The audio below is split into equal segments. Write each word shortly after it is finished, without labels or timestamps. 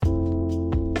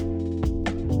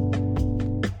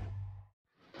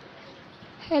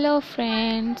Hello,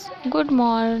 friends. Good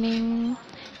morning.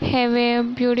 Have a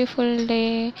beautiful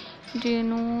day. Do you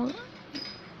know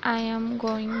I am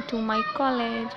going to my college?